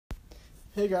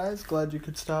Hey guys, glad you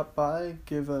could stop by,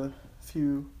 give a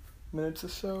few minutes or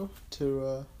so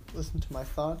to listen to my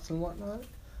thoughts and whatnot.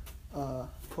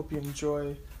 Hope you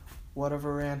enjoy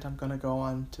whatever rant I'm gonna go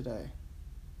on today.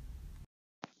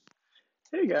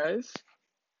 Hey guys,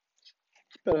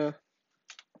 it's been a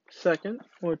second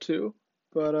or two,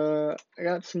 but I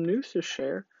got some news to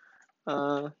share.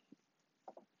 Uh,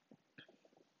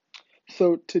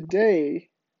 so today,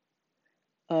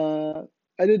 uh,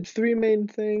 I did three main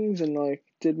things and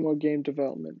did more game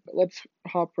development, but let's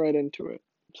hop right into it.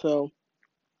 So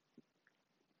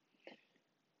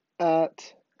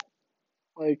at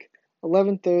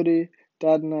 11:30,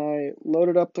 Dad and I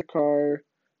loaded up the car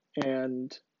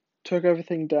and took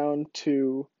everything down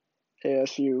to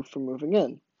ASU for moving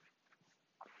in.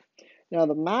 Now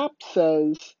the map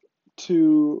says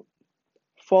to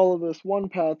follow this one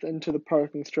path into the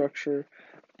parking structure,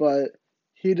 but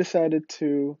he decided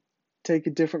to take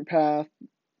a different path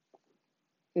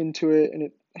into it, and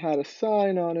it had a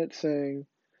sign on it saying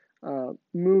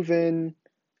move in,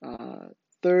 uh,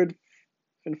 third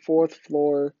and fourth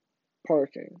floor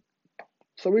parking.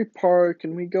 So we park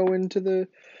and we go into the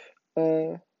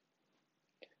uh,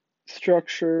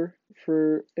 structure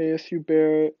for ASU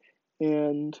Barrett,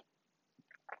 and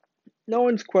no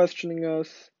one's questioning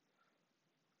us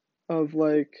of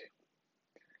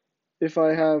if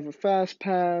I have a fast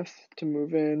pass to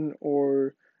move in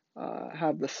or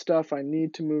have the stuff I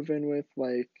need to move in with,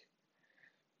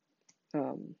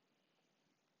 um,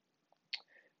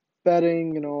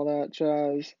 bedding and all that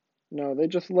jazz. No, they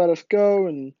just let us go,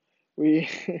 and we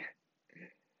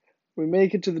we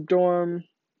make it to the dorm.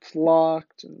 It's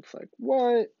locked, and it's like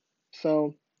what?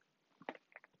 So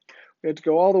we had to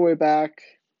go all the way back.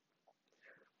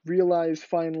 Realize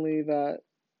finally that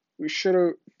we should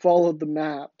have followed the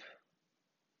map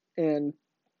and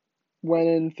went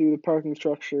in through the parking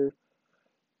structure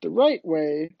the right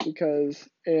way because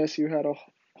ASU had a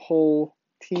whole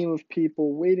team of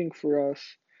people waiting for us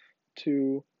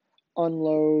to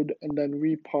unload and then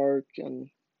repark. And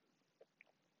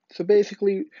so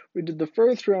basically, we did the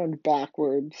first round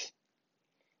backwards,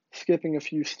 skipping a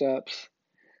few steps,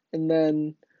 and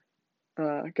then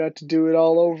got to do it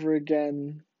all over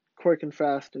again, quick and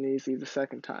fast and easy the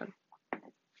second time.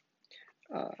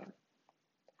 Uh,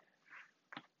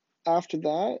 After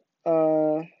that,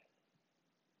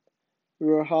 we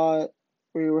were hot,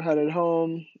 we were headed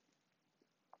home,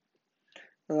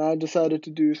 and I decided to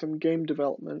do some game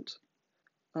development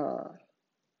uh,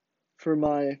 for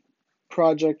my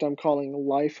project I'm calling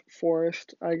Life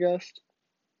Forest, I guess.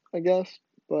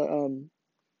 But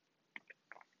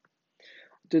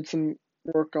did some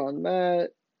work on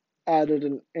that, added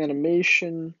an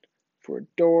animation for a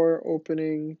door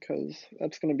opening because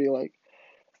that's going to be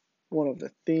one of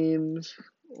the themes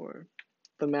or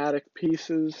thematic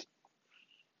pieces,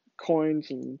 coins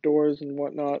and doors and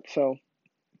whatnot. So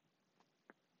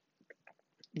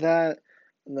that,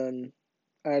 and then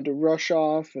I had to rush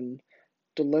off and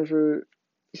deliver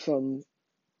some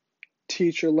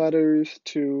teacher letters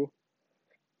to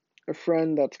a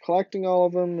friend that's collecting all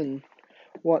of them and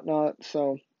whatnot.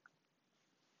 So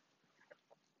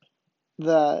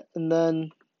that, and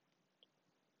then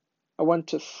I went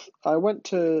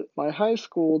to my high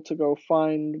school to go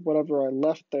find whatever I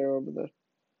left there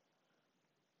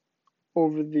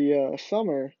over the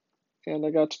summer, and I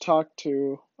got to talk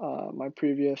to my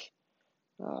previous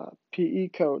PE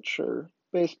coach or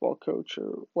baseball coach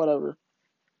or whatever.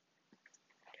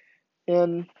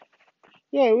 And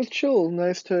yeah, it was chill.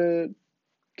 Nice to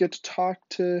get to talk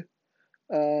to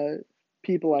uh,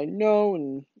 people I know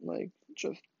and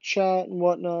just chat and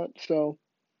whatnot. So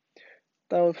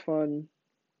that was fun.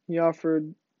 He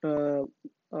offered uh,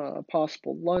 a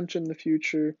possible lunch in the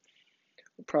future.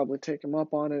 I'll probably take him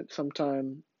up on it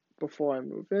sometime before I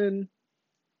move in.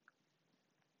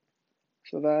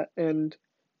 So that, and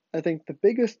I think the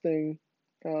biggest thing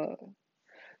uh,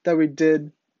 that we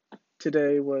did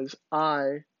today was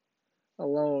I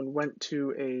alone went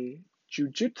to a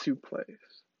jujitsu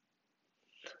place.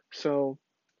 So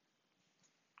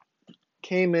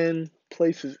came in,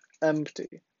 place is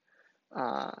empty,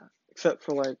 uh, except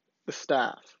for the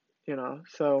staff.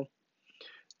 So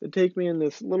they take me in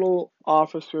this little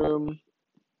office room,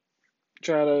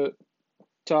 try to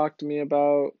talk to me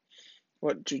about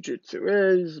what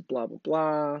jujitsu is, blah blah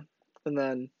blah, and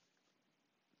then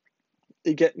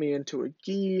they get me into a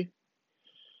gi,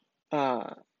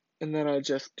 uh, and then I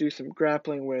just do some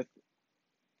grappling with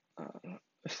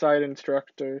a side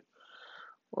instructor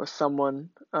or someone,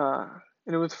 and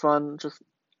it was fun just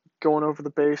going over the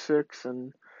basics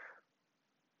and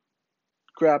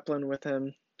grappling with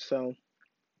him. So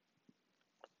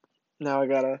now I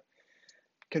gotta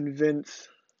convince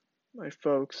my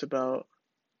folks about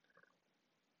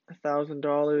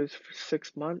 $1,000 for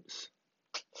 6 months.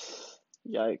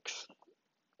 Yikes.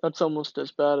 That's almost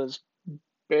as bad as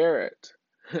Barrett.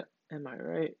 Am I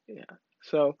right? Yeah.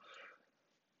 So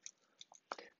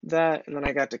that, and then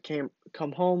I got to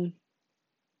come home,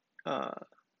 uh,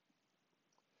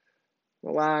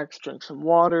 relax, drink some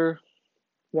water,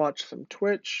 watch some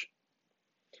Twitch.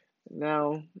 And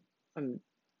now I'm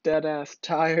dead ass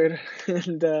tired,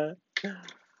 and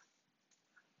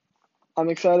I'm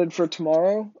excited for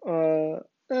tomorrow.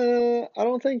 I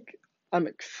don't think I'm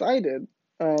excited.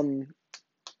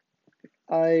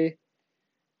 I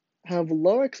have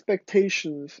low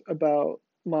expectations about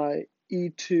my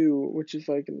E2, which is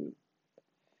like an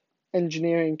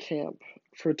engineering camp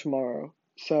for tomorrow.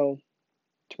 So,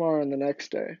 tomorrow and the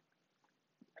next day.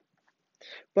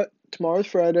 But tomorrow's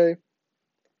Friday.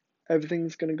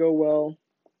 Everything's going to go well.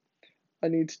 I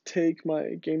need to take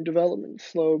my game development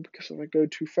slow because if I go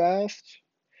too fast,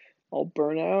 I'll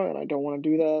burn out, and I don't want to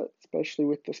do that, especially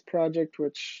with this project,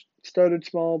 which started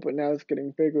small, but now it's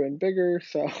getting bigger and bigger.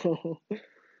 So,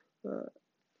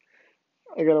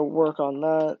 I got to work on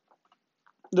that.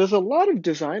 There's a lot of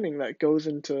designing that goes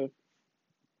into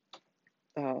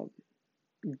um,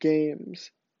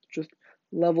 games, just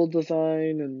level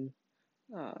design and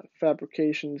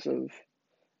fabrications of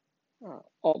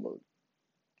all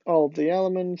of the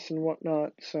elements and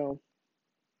whatnot. So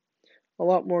a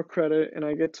lot more credit, and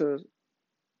I get to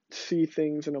see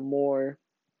things in a more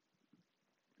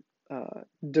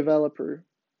developer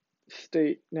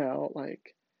state now.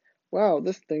 Like, wow,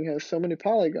 this thing has so many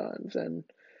polygons, and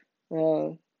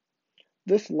uh,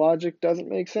 this logic doesn't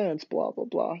make sense. Blah blah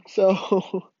blah.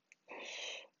 So,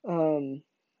 um,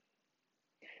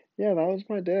 yeah, that was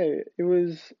my day. It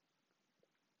was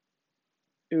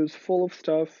full of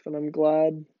stuff, and I'm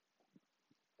glad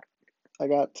I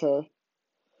got to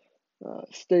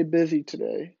stay busy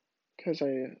today because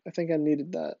I think I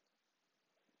needed that.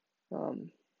 Um,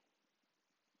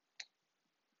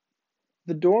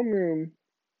 the dorm room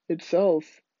itself,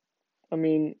 I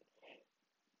mean,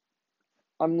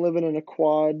 I'm living in a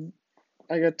quad.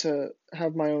 I get to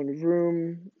have my own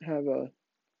room, have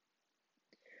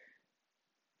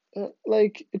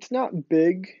like, it's not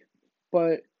big,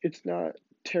 but it's not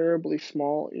terribly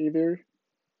small either.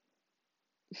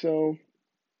 So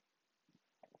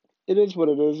it is what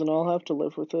it is, and I'll have to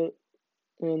live with it.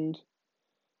 And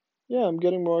yeah, I'm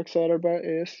getting more excited about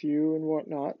ASU and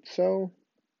whatnot. So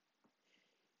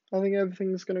I think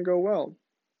everything's gonna go well.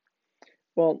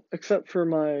 Well, except for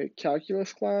my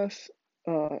calculus class,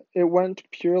 it went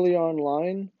purely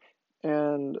online,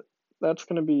 and that's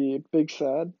gonna be a big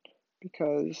sad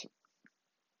because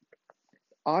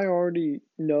I already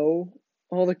know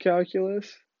all the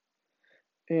calculus,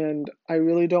 and I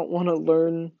really don't want to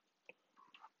learn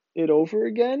it over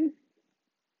again.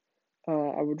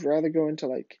 I would rather go into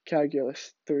like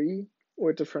calculus 3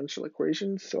 or differential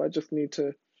equations, so I just need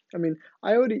to. I mean,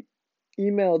 I already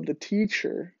emailed the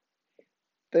teacher,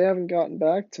 they haven't gotten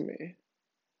back to me.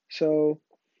 So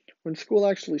when school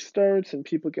actually starts and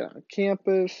people get on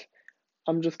campus,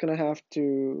 I'm just going to have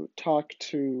to talk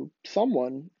to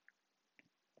someone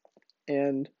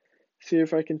and see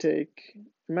if I can take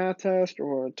a math test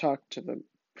or talk to the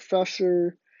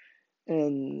professor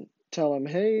and tell him,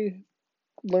 hey,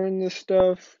 learn this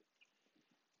stuff.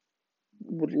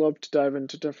 Would love to dive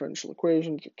into differential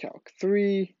equations or Calc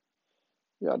 3,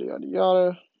 yada, yada,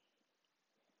 yada.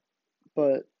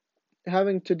 But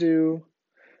having to do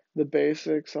the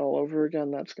basics all over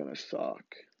again, that's going to suck.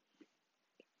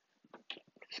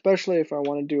 Especially if I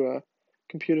want to do a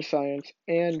computer science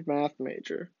and math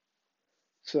major.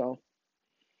 So,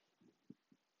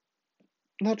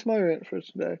 that's my rant for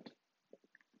today.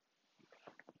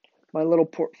 My little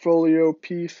portfolio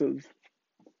piece of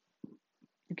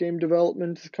game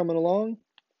development is coming along.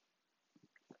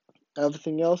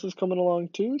 Everything else is coming along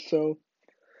too, so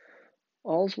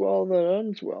all's well that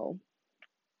ends well.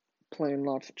 Playing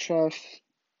lots of chess.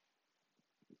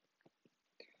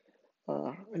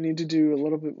 I need to do a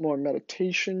little bit more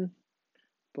meditation,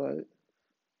 but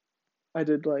I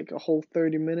did like a whole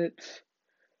 30 minutes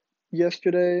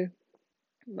yesterday.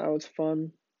 That was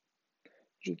fun.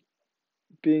 Just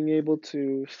being able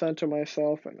to center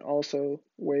myself and also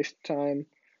waste time.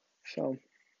 So,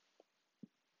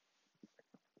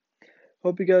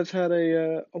 hope you guys had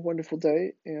a wonderful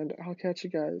day, and I'll catch you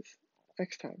guys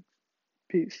next time.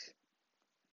 Peace.